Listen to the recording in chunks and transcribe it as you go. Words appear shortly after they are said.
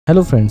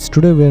Hello friends,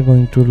 today we are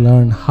going to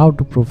learn how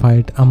to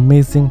provide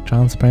amazing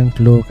transparent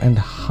look and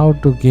how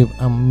to give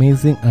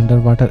amazing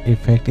underwater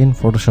effect in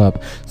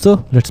Photoshop.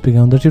 So let's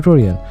begin the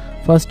tutorial.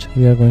 First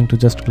we are going to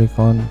just click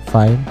on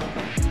File,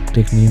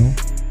 take New,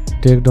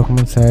 take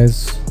document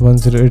size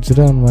 1080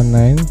 and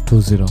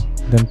 1920,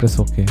 then press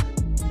OK.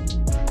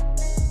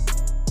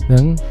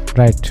 Then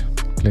right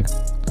click.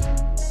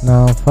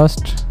 Now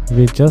first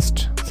we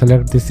just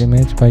select this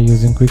image by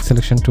using quick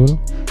selection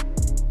tool.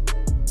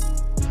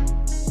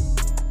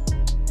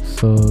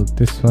 So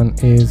this one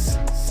is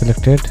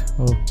selected.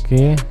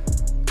 Okay,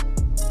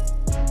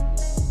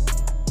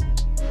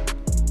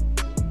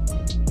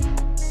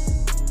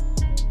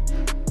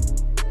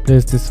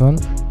 place this one,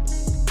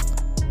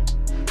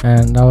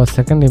 and our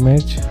second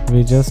image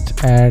we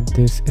just add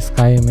this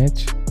sky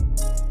image.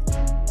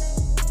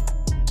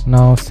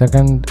 Now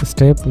second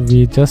step,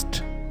 we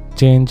just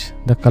change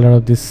the color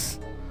of this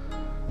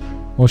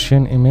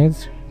ocean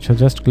image. So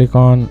just click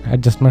on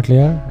adjustment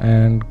layer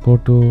and go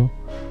to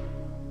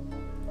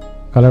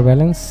color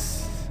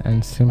balance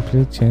and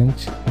simply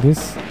change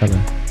this color.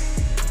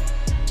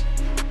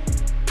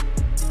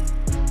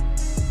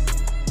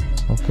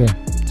 Okay,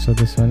 so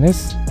this one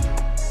is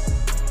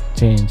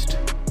changed.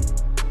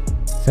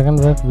 Second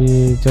work,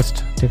 we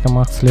just take a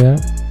mask layer,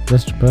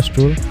 just brush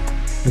tool,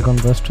 click on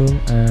brush tool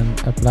and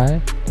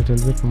apply little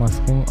bit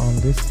masking on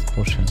this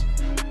portion.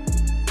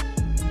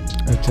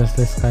 Adjust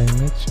the sky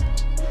image.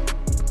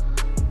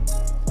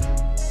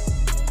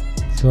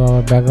 So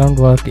our background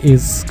work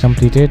is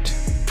completed.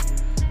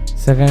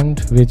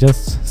 Second, we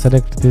just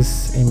select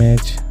this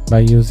image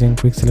by using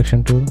quick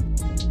selection tool.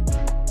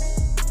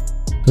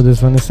 So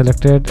this one is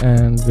selected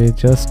and we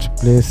just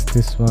place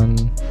this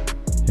one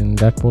in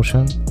that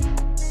portion.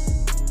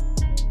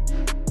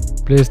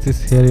 Place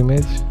this hair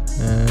image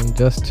and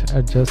just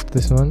adjust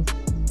this one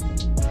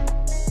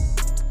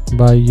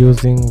by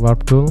using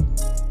warp tool.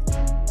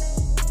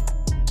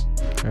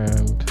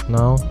 And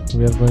now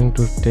we are going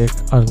to take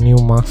our new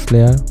mask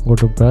layer, go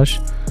to brush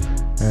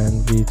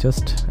and we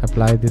just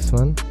apply this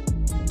one.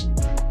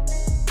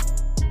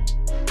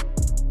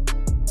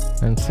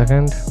 And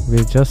second,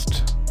 we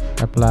just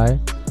apply,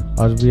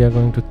 or we are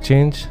going to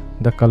change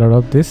the color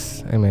of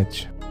this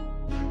image.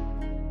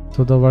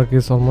 So the work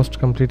is almost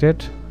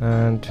completed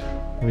and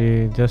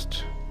we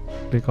just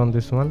click on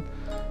this one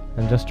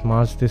and just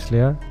merge this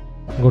layer.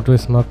 Go to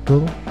smudge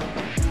tool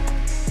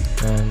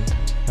and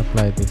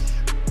apply this.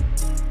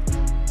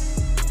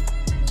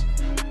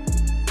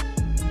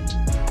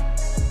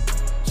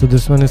 So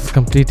this one is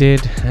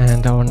completed,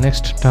 and our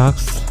next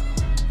task,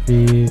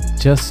 we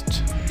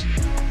just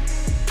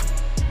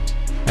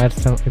add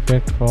some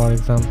effect. For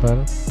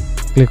example,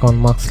 click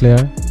on mask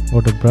layer,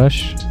 go to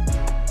brush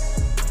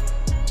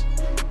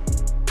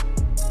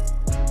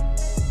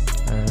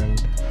and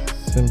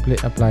simply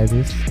apply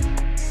this.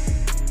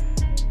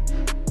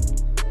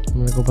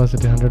 Make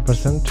opacity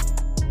 100%.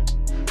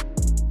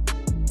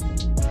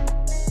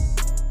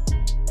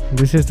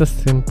 This is the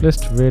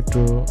simplest way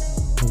to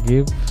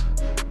give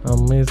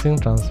amazing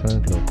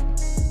transparent look.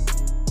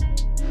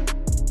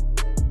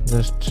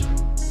 Just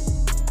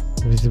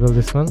visible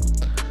this one.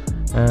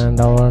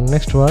 And our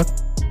next work,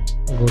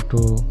 go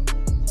to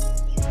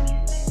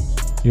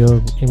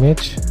your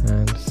image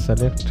and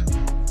select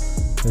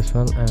this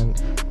one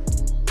and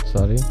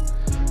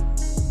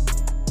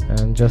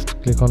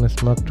just click on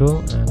smudge tool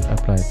and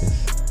apply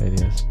this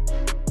areas.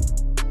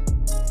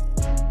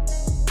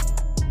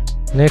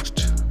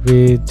 Next,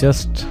 we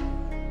just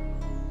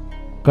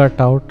cut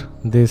out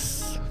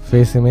this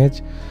face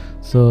image.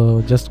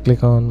 So just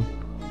click on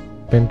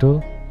pen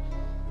tool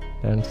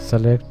and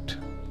select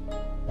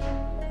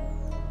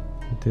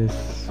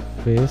this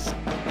face.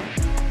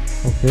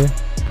 Okay,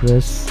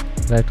 press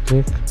right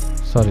click,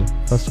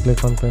 first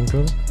click on pen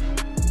tool,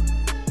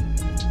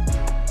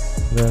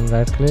 then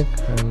right click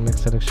and make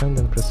selection,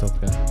 then press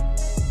OK.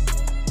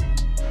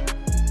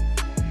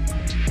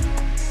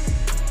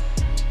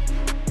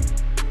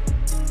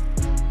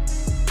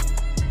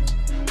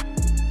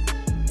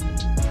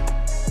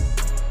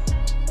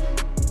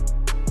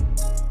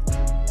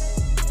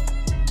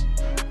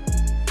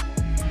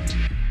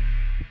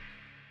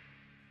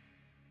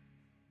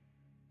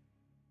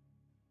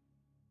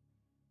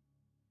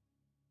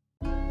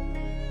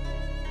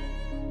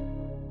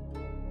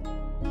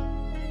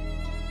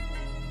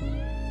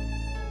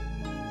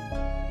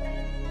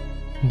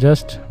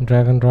 Just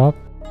drag and drop,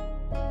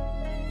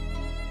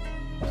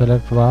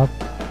 select warp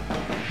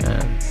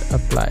and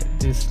apply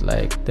this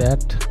like that.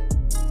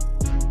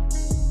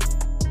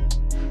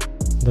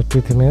 The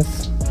teeth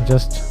image,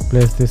 just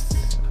place this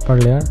upper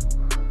layer.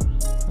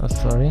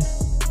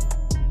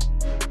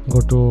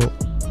 Go to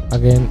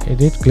again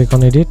edit, click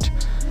on edit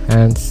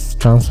and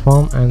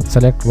transform and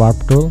select warp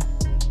tool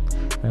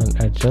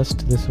and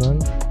adjust this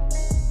one.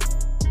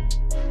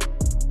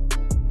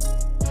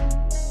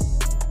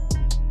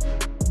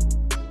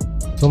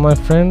 So my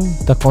friend,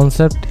 the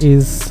concept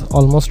is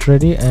almost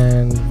ready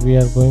and we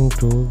are going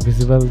to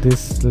visible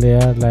this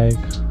layer like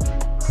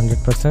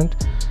 100%.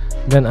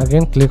 Then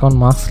again click on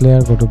mask layer,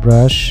 go to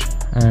brush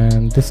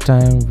and this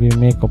time we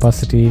make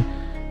opacity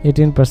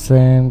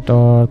 18%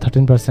 or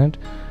 13%.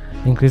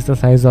 Increase the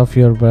size of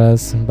your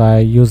brush by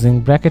using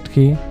bracket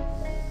key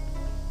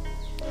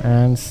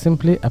and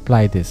simply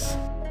apply this.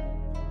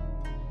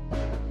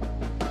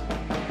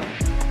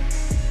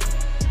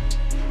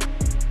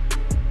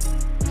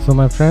 So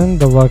my friend,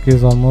 the work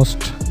is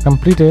almost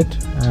completed,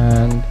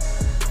 and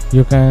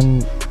you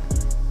can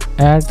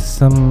add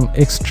some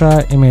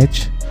extra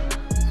image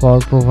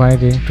for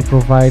to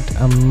provide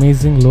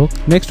amazing look.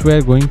 Next we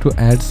are going to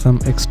add some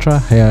extra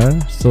hair.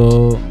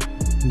 So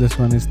this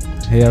one is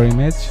hair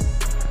image,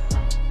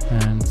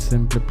 and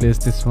simply place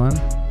this one.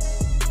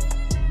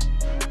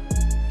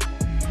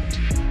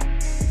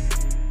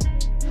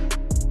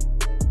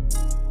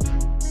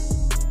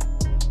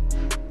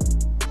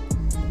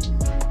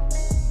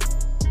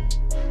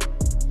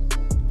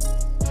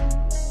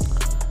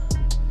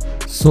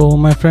 So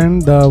my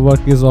friend, the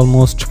work is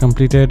almost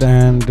completed,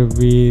 and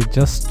we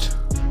just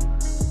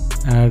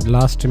add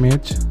last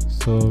image.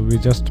 So we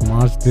just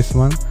merge this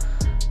one,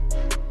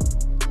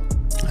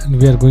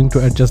 and we are going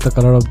to adjust the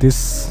color of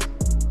this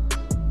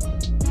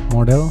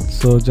model.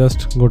 So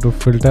just go to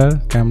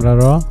filter, camera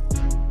raw,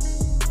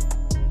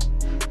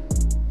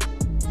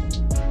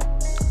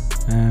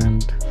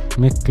 and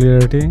make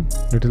clarity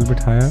little bit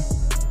higher,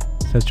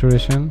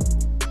 saturation,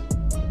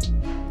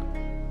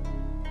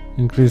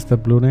 increase the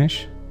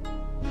blueness,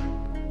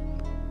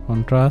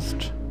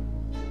 contrast,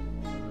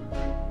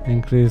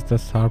 increase the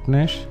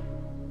sharpness,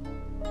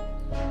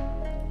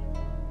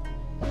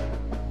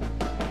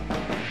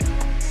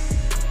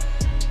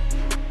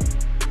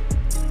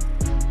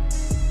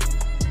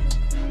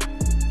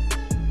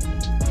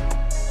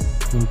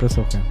 and press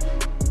OK.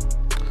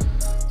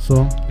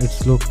 So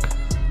it's look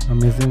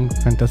amazing,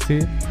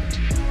 fantasy.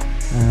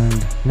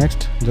 And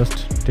next,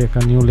 just take a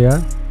new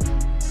layer,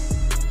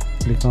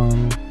 click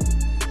on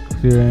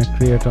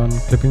create on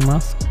clipping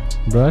mask,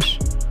 brush,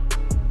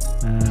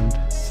 and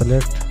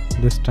select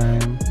this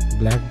time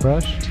black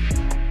brush.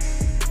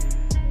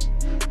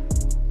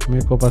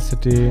 Make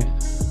opacity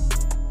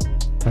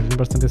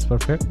 13% is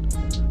perfect.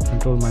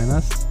 Control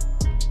minus.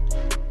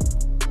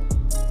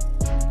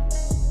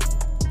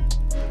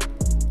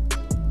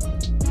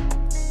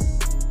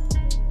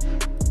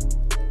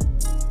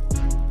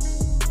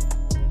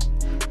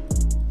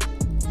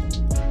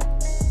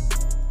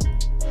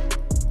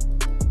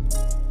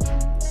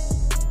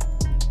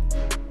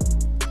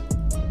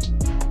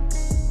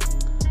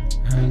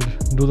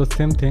 Do the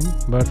same thing,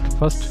 but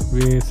first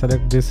we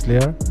select this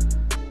layer,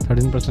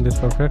 13% is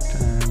perfect,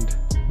 and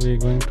we're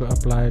going to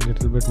apply a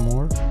little bit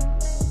more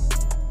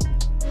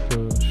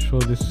to show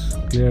this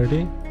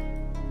clarity.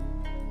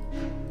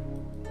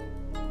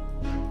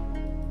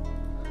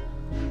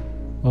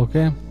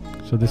 Okay,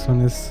 so this one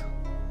is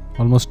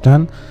almost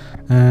done,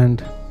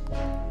 and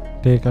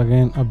take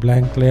again a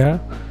blank layer,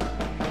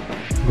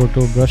 go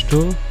to brush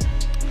tool,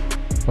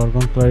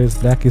 foreground color is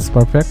black is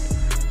perfect,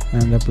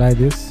 and apply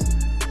this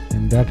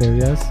in that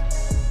areas.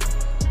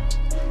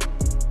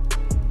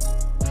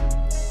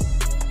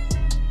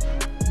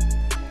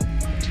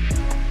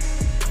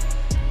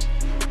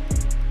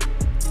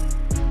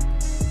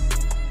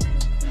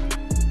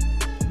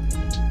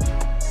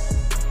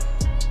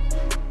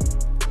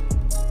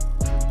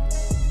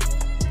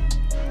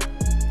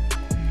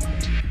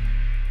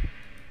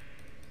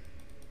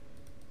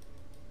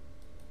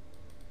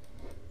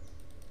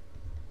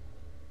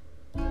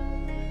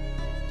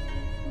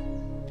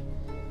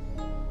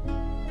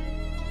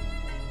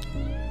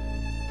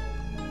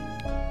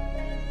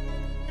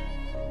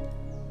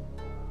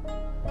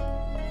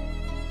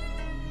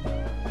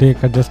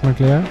 Take adjustment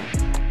layer,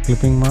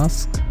 clipping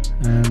mask,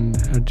 and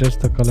adjust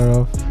the color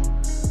of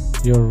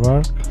your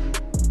work.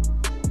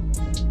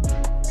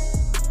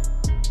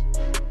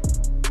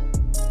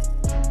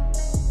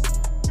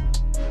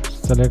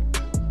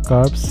 Select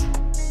curves,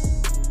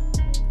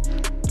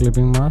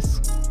 clipping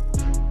mask,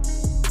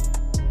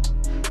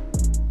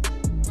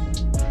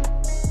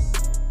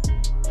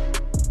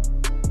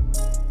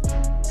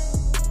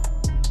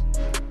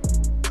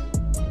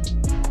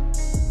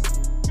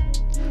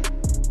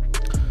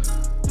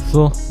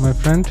 so my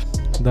friend,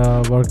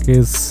 the work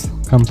is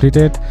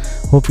completed.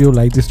 Hope you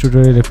like this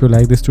tutorial. If you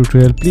like this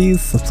tutorial,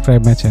 please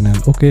subscribe my channel.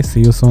 Okay,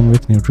 see you soon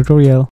with new tutorial.